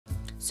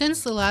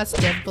Since the last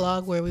dev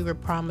blog where we were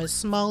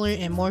promised smaller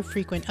and more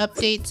frequent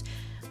updates,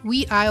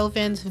 we Isle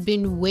fans have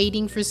been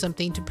waiting for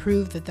something to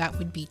prove that that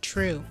would be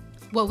true.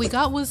 What we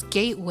got was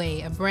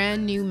Gateway, a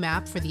brand new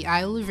map for the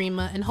Isle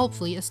Evrima and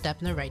hopefully a step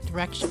in the right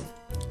direction.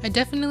 I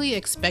definitely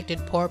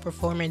expected poor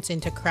performance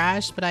and to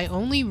crash, but I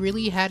only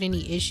really had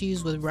any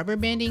issues with rubber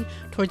banding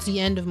towards the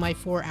end of my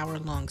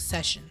 4-hour-long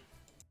session.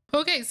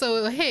 Okay,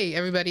 so hey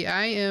everybody,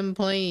 I am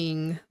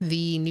playing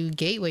the new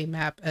Gateway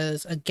map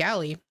as a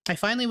galley. I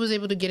finally was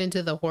able to get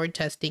into the horde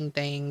testing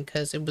thing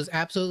because it was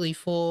absolutely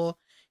full.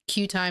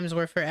 Queue times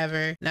were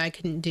forever and I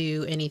couldn't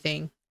do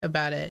anything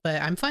about it.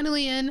 But I'm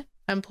finally in.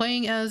 I'm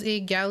playing as a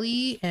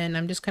galley and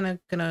I'm just kind of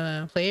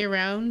gonna play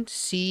around,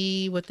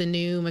 see what the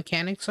new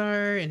mechanics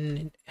are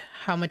and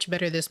how much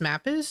better this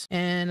map is,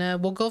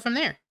 and we'll go from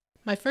there.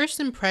 My first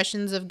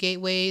impressions of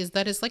Gateway is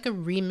that it's like a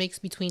remix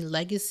between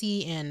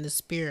Legacy and the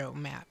Spiro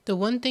map. The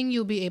one thing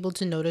you'll be able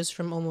to notice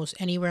from almost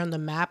anywhere on the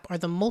map are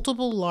the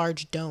multiple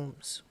large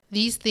domes.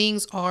 These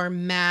things are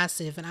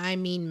massive, and I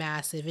mean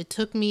massive. It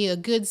took me a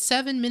good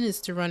 7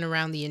 minutes to run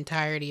around the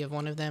entirety of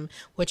one of them,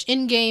 which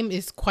in-game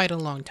is quite a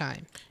long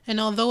time.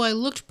 And although I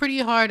looked pretty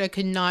hard, I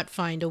could not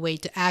find a way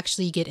to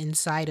actually get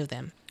inside of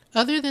them.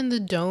 Other than the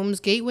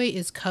domes, Gateway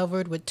is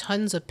covered with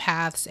tons of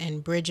paths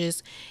and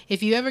bridges.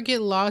 If you ever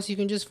get lost, you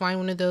can just find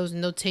one of those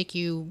and they'll take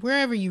you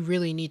wherever you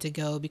really need to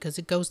go because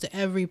it goes to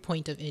every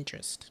point of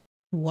interest.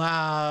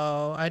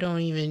 Wow, I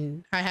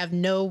have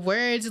no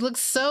words. It looks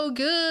so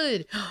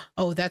good.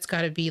 Oh, that's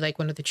gotta be like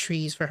one of the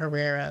trees for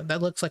Herrera. That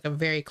looks like a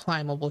very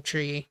climbable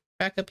tree.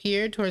 Back up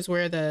here towards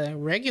where the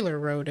regular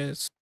road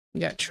is.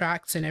 You got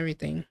tracks and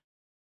everything.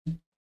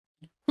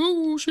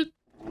 Oh, shit.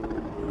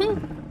 Oh.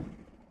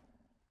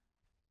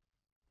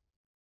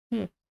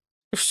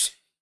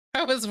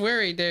 I was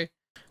worried there.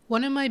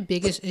 One of my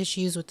biggest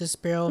issues with the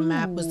Spiro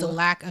map was the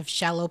lack of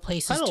shallow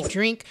places to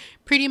drink.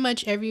 Pretty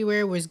much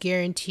everywhere was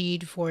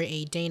guaranteed for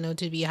a Dano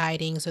to be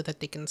hiding so that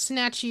they can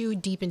snatch you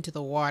deep into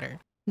the water.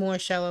 More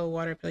shallow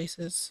water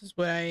places is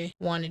what I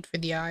wanted for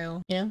the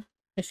Isle, you know?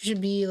 It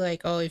should be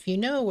like, oh, if you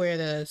know where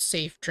the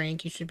safe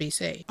drink, you should be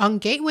safe. On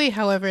Gateway,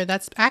 however,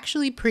 that's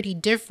actually pretty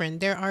different.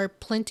 There are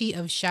plenty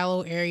of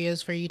shallow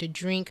areas for you to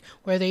drink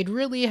where they'd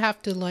really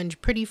have to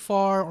lunge pretty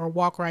far or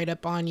walk right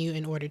up on you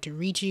in order to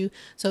reach you.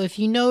 So if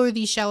you know where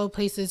these shallow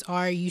places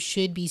are, you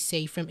should be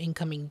safe from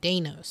incoming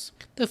Danos.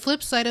 The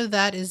flip side of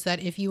that is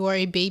that if you are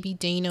a baby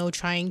Dano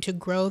trying to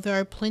grow, there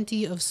are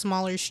plenty of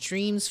smaller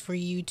streams for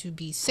you to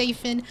be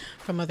safe in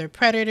from other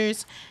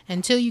predators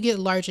until you get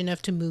large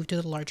enough to move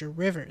to the larger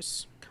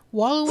rivers.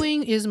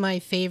 Wallowing is my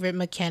favorite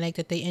mechanic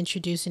that they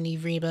introduced in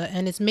Evrima,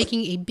 and it's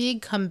making a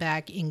big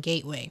comeback in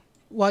Gateway.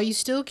 While you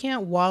still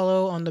can't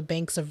wallow on the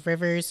banks of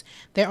rivers,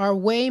 there are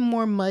way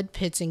more mud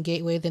pits in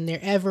Gateway than there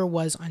ever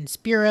was on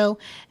Spiro,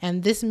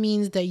 and this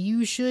means that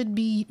you should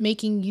be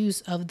making use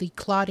of the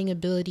clotting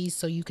abilities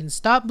so you can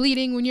stop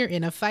bleeding when you're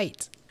in a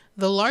fight.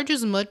 The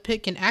largest mud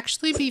pit can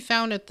actually be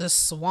found at the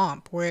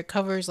swamp, where it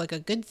covers like a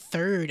good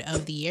third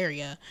of the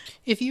area.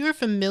 If you are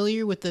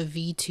familiar with the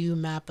V2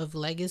 map of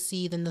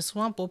Legacy, then the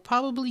swamp will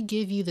probably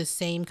give you the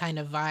same kind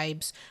of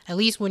vibes, at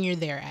least when you're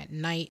there at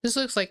night. This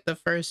looks like the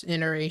first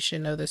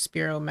iteration of the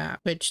Spiro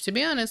map, which to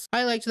be honest,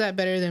 I liked that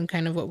better than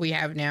kind of what we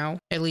have now.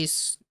 At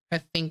least I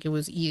think it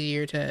was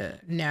easier to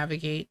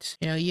navigate.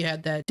 You know, you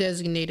had that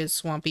designated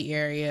swampy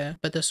area,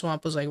 but the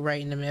swamp was like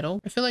right in the middle.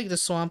 I feel like the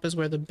swamp is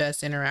where the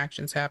best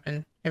interactions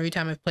happen. Every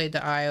time I've played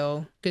the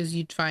Isle, because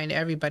you'd find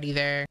everybody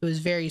there. It was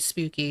very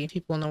spooky.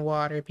 People in the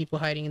water, people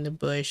hiding in the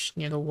bush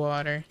near the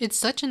water. It's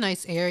such a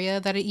nice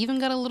area that I even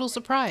got a little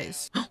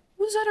surprise.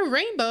 Was that a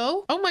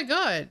rainbow? Oh my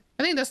god.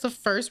 I think that's the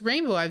first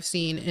rainbow I've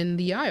seen in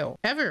the Isle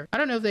ever. I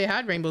don't know if they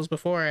had rainbows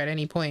before at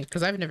any point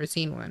because I've never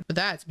seen one, but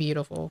that's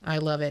beautiful. I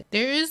love it.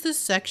 There is this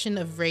section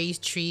of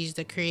raised trees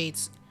that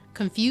creates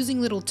confusing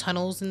little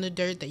tunnels in the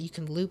dirt that you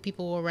can loop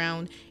people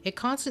around. It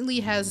constantly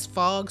has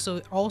fog, so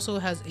it also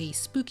has a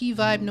spooky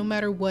vibe no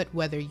matter what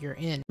weather you're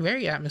in.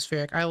 Very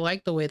atmospheric. I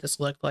like the way this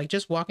looked. Like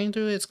just walking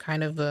through it's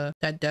kind of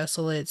that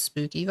desolate,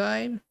 spooky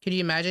vibe. Could you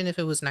imagine if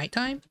it was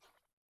nighttime?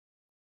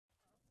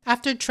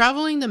 After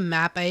traveling the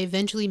map, I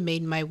eventually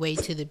made my way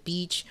to the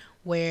beach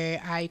where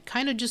I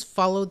kind of just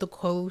followed the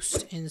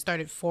coast and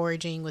started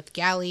foraging with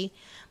Galley.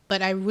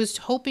 But I was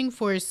hoping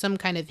for some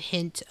kind of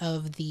hint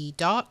of the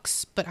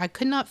docks, but I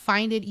could not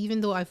find it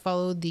even though I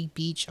followed the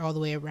beach all the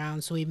way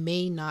around, so it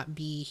may not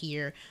be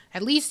here,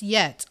 at least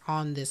yet,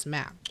 on this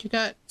map. You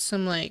got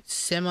some like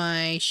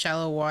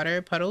semi-shallow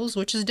water puddles,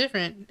 which is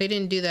different. They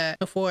didn't do that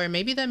before.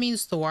 Maybe that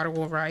means the water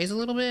will rise a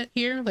little bit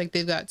here, like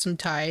they've got some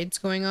tides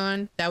going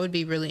on. That would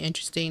be really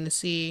interesting to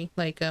see,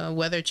 like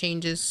weather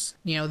changes,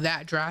 you know,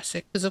 that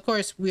drastic. Because of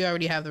course, we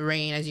already have the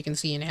rain, as you can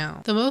see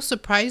now. The most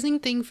surprising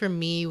thing for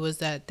me was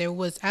that there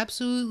was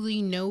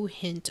absolutely no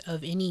hint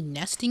of any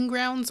nesting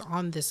grounds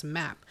on this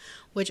map,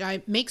 which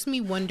makes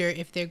me wonder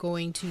if they're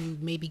going to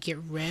maybe get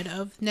rid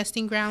of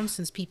nesting grounds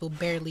since people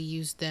barely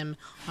use them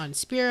on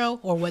Spiro,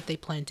 or what they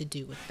plan to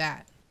do with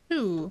that.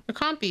 Ooh, the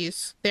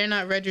compies. They're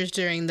not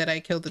registering that I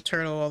killed the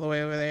turtle all the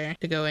way over there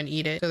to go and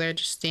eat it, so they're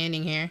just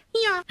standing here.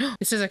 Yeah.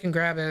 It says I can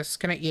grab this.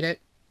 Can I eat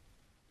it?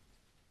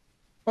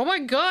 Oh my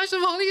gosh,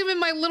 I'm holding him in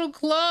my little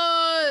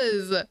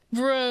claws.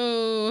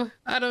 Bro,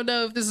 I don't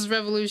know if this is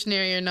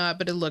revolutionary or not,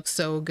 but it looks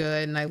so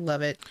good and I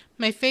love it.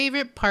 My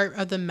favorite part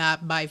of the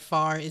map by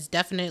far is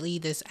definitely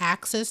this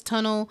access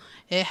tunnel.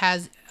 It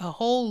has a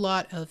whole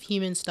lot of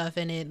human stuff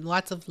in it,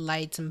 lots of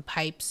lights and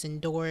pipes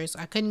and doors.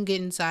 I couldn't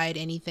get inside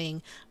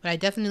anything, but I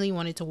definitely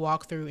wanted to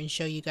walk through and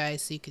show you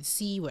guys so you could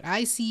see what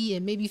I see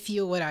and maybe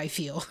feel what I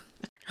feel.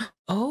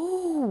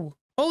 Oh!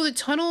 Oh, the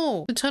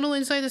tunnel! The tunnel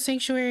inside the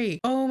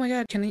sanctuary! Oh my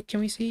god, can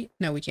we see?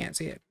 No, we can't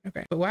see it.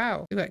 Okay. But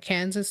wow, we've got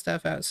cans and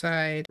stuff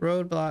outside,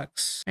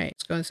 roadblocks. Alright,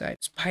 let's go inside.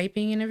 It's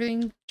piping and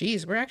everything.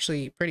 Jeez, we're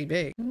actually pretty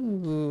big.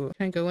 Ooh.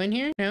 Can I go in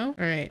here? No?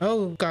 Alright.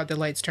 Oh god, the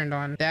lights turned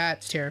on.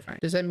 That's terrifying.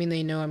 Does that mean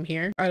they know I'm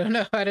here? I don't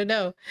know. I don't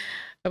know.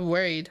 I'm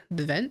worried.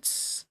 The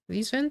vents?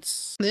 These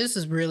vents? This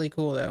is really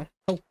cool though.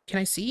 Oh, can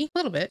I see? A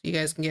little bit. You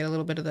guys can get a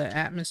little bit of the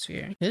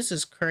atmosphere. This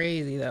is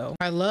crazy though.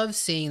 I love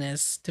seeing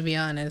this, to be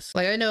honest.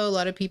 Like, I know a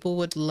lot of people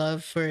would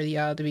love for the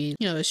Isle to be,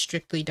 you know, a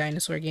strictly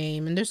dinosaur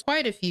game. And there's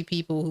quite a few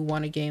people who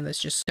want a game that's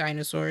just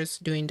dinosaurs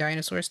doing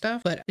dinosaur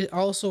stuff. But it's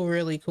also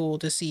really cool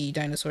to see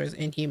dinosaurs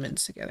and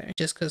humans together.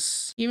 Just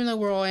because even though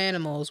we're all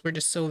animals, we're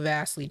just so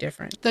vastly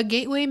different. The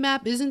gateway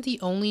map isn't the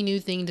only new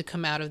thing to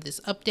come out of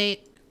this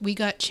update. We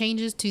got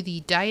changes to the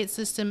diet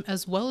system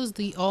as well as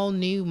the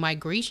all-new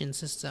migration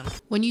system.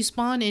 When you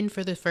spawn in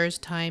for the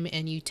first time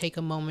and you take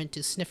a moment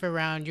to sniff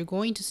around, you're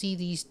going to see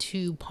these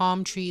two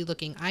palm tree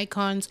looking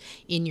icons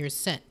in your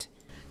scent.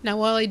 Now,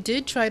 while I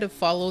did try to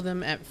follow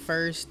them at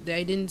first,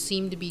 they didn't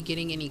seem to be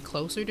getting any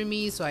closer to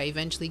me, so I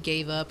eventually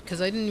gave up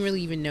because I didn't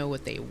really even know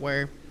what they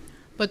were.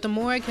 But the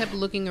more I kept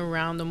looking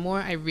around, the more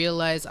I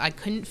realized I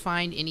couldn't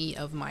find any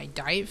of my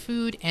diet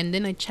food, and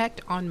then I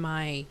checked on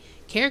my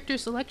character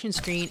selection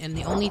screen and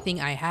the only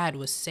thing I had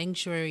was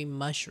sanctuary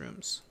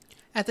mushrooms.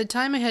 At the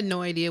time I had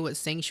no idea what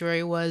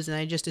sanctuary was and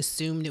I just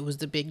assumed it was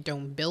the big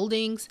dome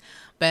buildings,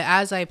 but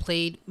as I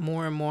played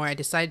more and more I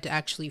decided to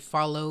actually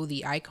follow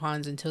the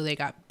icons until they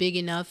got big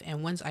enough,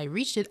 and once I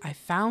reached it I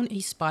found a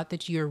spot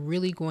that you're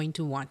really going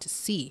to want to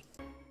see.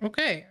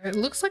 Okay, it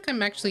looks like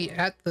I'm actually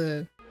at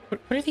the...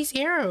 What are these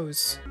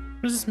arrows?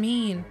 What does this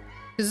mean?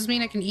 Does this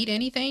mean I can eat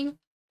anything?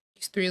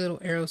 These three little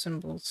arrow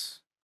symbols.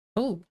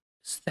 Oh,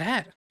 what's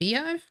that?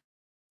 Beehive?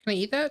 Can I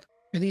eat that?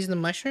 Are these the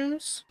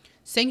mushrooms?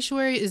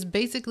 Sanctuary is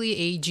basically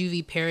a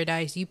juvie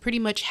paradise. You pretty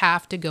much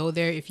have to go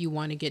there if you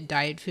want to get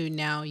diet food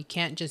now. You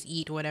can't just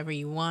eat whatever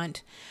you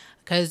want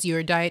because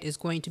your diet is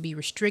going to be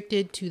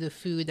restricted to the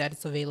food that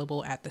is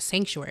available at the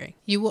sanctuary.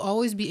 You will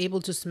always be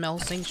able to smell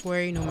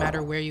sanctuary no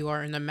matter where you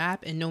are in the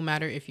map and no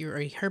matter if you're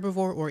a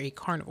herbivore or a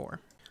carnivore.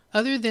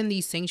 Other than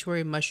these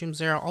sanctuary mushrooms,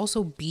 there are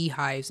also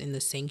beehives in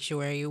the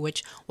sanctuary,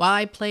 which while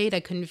I played,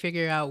 I couldn't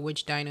figure out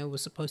which dino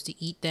was supposed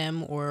to eat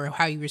them or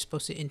how you were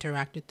supposed to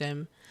interact with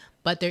them.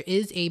 But there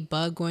is a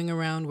bug going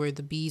around where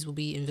the bees will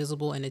be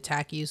invisible and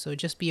attack you, so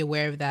just be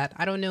aware of that.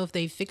 I don't know if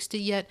they fixed it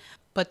yet,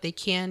 but they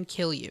can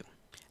kill you.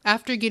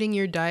 After getting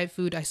your diet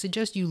food, I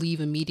suggest you leave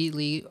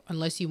immediately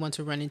unless you want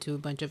to run into a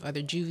bunch of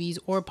other juvies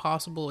or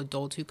possible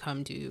adults who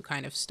come to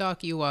kind of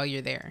stalk you while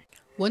you're there.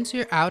 Once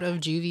you're out of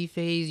juvie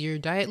phase, your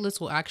diet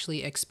list will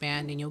actually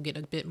expand and you'll get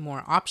a bit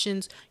more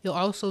options. You'll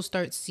also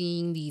start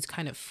seeing these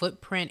kind of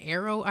footprint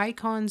arrow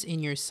icons in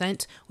your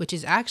scent, which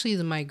is actually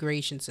the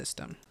migration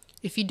system.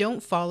 If you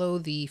don't follow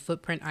the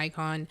footprint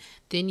icon,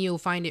 then you'll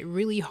find it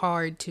really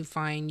hard to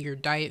find your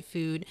diet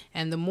food,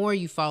 and the more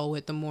you follow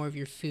it, the more of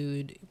your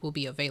food will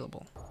be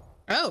available.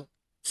 Oh,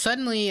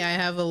 suddenly I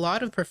have a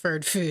lot of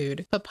preferred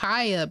food.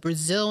 Papaya,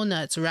 Brazil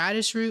nuts,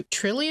 radish root,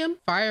 trillium,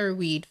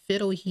 fireweed,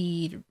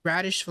 fiddleheed,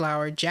 radish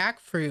flower,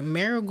 jackfruit,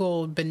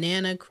 marigold,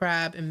 banana,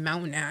 crab, and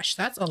mountain ash.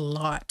 That's a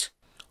lot.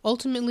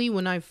 Ultimately,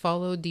 when I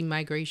followed the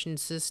migration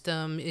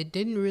system, it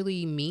didn't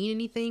really mean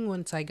anything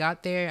once I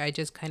got there. I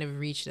just kind of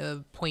reached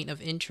a point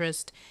of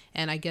interest,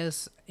 and I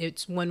guess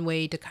it's one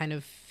way to kind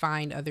of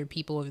find other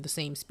people of the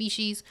same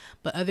species.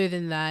 But other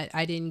than that,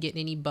 I didn't get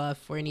any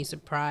buff or any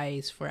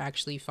surprise for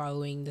actually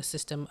following the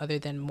system other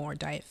than more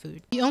diet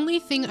food. The only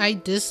thing I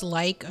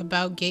dislike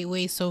about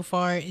Gateway so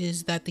far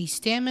is that the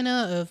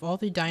stamina of all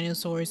the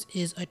dinosaurs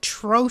is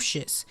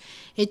atrocious.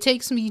 It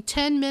takes me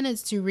 10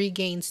 minutes to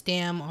regain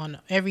stam on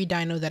every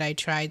dino that I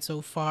tried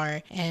so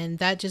far, and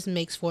that just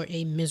makes for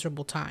a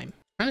miserable time.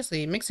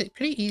 Honestly, it makes it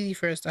pretty easy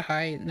for us to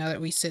hide now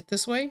that we sit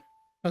this way.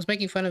 I was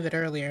making fun of it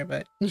earlier,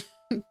 but...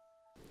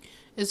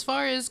 As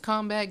far as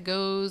combat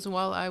goes,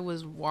 while I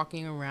was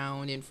walking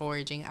around and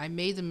foraging, I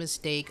made the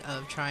mistake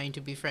of trying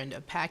to befriend a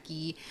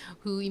Packy,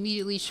 who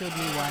immediately showed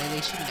me why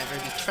they should never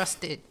be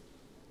trusted.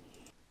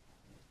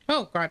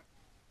 Oh god,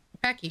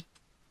 Packy.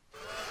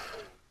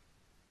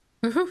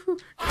 Of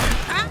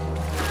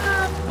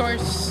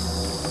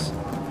course.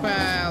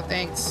 Wow,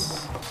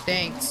 thanks.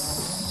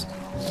 Thanks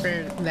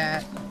for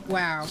that.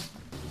 Wow.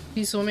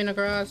 He's swimming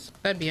across?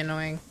 That'd be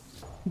annoying.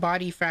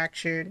 Body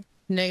fractured.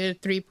 Negative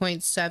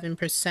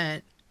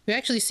 3.7%. We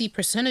actually see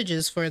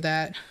percentages for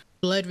that.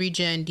 Blood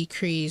regen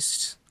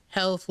decreased.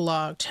 Health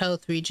locked.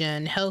 Health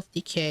regen. Health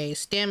decay.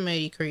 Stamina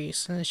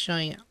decrease. And it's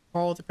showing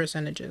all the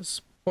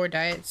percentages. poor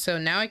diet, so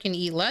now I can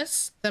eat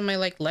less? Then my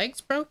like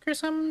legs broke or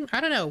something? I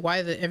don't know why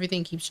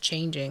everything keeps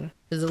changing.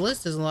 Because the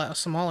list is a lot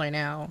smaller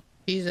now.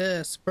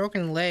 Jesus,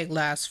 broken leg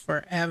lasts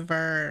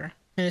forever.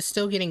 And it's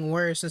still getting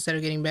worse instead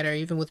of getting better,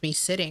 even with me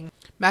sitting.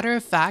 Matter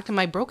of fact,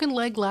 my broken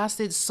leg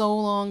lasted so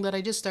long that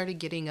I just started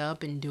getting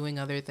up and doing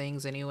other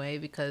things anyway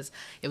because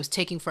it was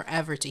taking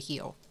forever to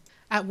heal.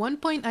 At one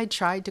point, I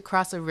tried to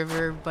cross a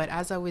river, but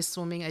as I was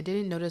swimming, I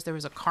didn't notice there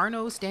was a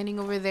carno standing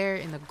over there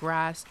in the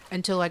grass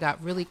until I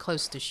got really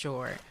close to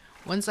shore.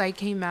 Once I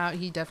came out,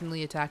 he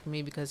definitely attacked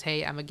me because,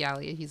 hey, I'm a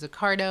gallia, he's a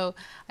carno,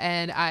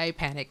 and I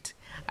panicked.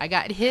 I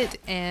got hit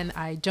and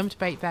I jumped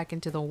right back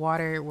into the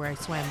water where I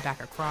swam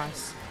back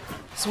across.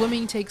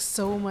 Swimming takes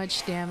so much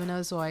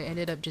stamina, so I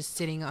ended up just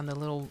sitting on the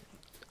little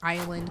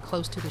island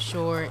close to the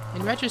shore.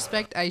 In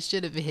retrospect, I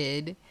should have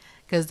hid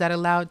because that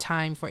allowed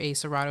time for a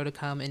Serrato to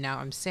come, and now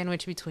I'm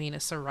sandwiched between a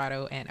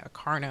Serrato and a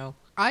Carno.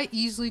 I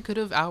easily could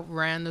have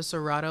outran the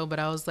Serrato, but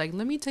I was like,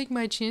 let me take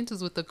my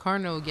chances with the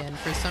Carno again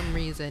for some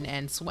reason,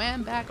 and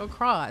swam back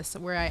across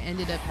where I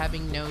ended up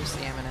having no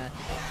stamina,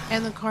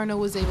 and the Carno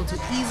was able to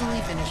easily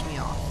finish me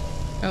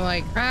off. I'm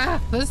like,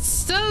 that's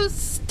so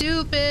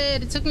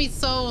stupid. It took me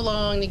so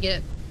long to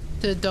get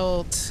to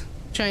adult,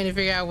 trying to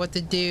figure out what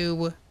to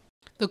do.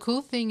 The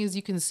cool thing is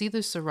you can see the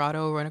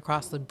Serrato run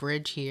across the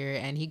bridge here,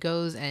 and he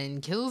goes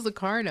and kills the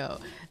Carno,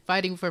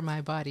 fighting for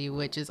my body,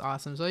 which is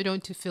awesome. So I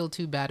don't feel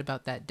too bad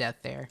about that death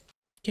there.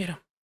 Get him.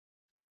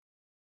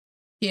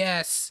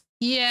 Yes.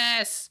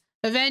 Yes.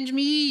 Avenge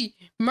me.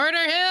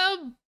 Murder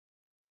him.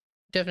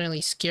 Definitely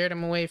scared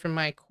him away from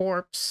my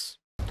corpse.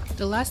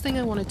 The last thing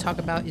I want to talk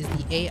about is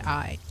the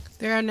AI.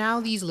 There are now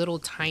these little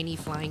tiny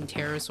flying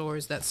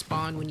pterosaurs that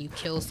spawn when you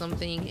kill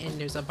something and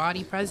there's a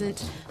body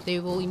present. They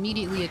will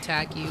immediately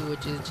attack you,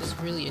 which is just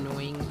really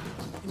annoying.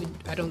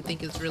 I don't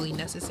think it's really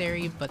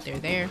necessary, but they're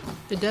there.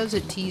 The devs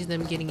that teased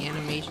them getting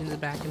animations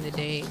back in the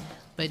day,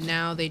 but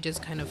now they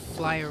just kind of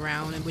fly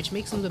around, which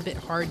makes them a bit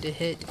hard to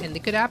hit, and they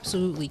could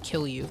absolutely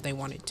kill you if they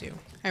wanted to.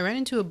 I ran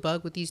into a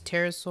bug with these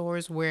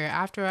pterosaurs where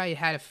after I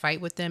had a fight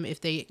with them, if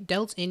they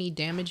dealt any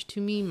damage to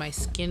me, my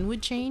skin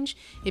would change.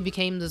 It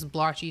became this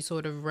blotchy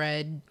sort of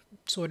red,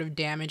 sort of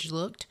damaged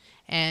looked.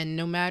 And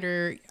no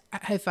matter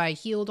if I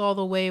healed all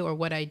the way or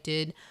what I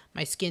did,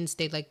 my skin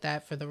stayed like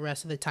that for the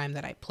rest of the time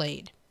that I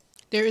played.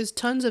 There is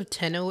tons of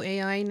Tenno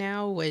AI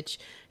now, which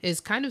is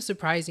kind of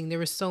surprising. There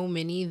were so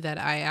many that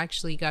I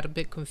actually got a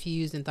bit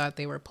confused and thought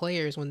they were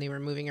players when they were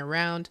moving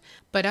around.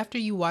 But after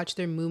you watch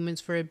their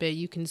movements for a bit,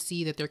 you can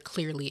see that they're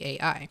clearly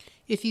AI.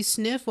 If you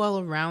sniff while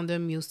around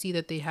them, you'll see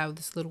that they have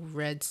this little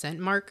red scent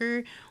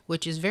marker,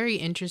 which is very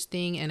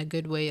interesting and a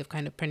good way of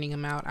kind of printing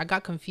them out. I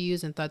got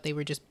confused and thought they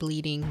were just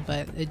bleeding,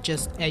 but it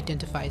just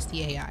identifies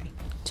the AI.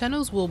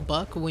 Tennos will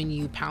buck when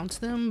you pounce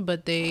them,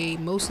 but they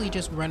mostly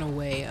just run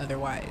away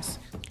otherwise.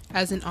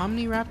 As an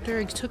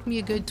Omniraptor, it took me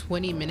a good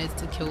 20 minutes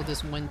to kill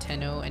this one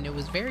Tenno, and it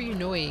was very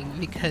annoying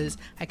because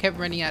I kept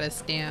running out of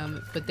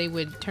stam, but they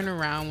would turn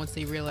around once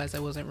they realized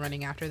I wasn't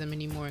running after them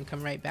anymore and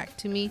come right back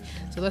to me.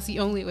 So that's the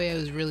only way I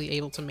was really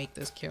able to make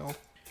this kill.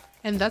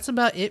 And that's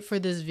about it for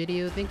this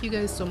video. Thank you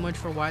guys so much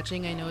for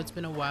watching. I know it's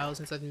been a while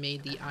since I've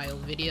made the Isle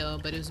video,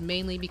 but it was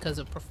mainly because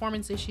of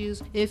performance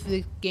issues. If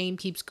the game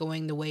keeps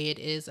going the way it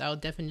is, I'll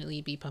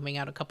definitely be pumping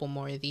out a couple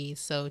more of these,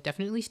 so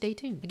definitely stay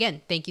tuned.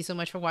 Again, thank you so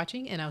much for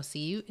watching, and I'll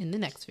see you in the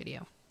next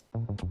video.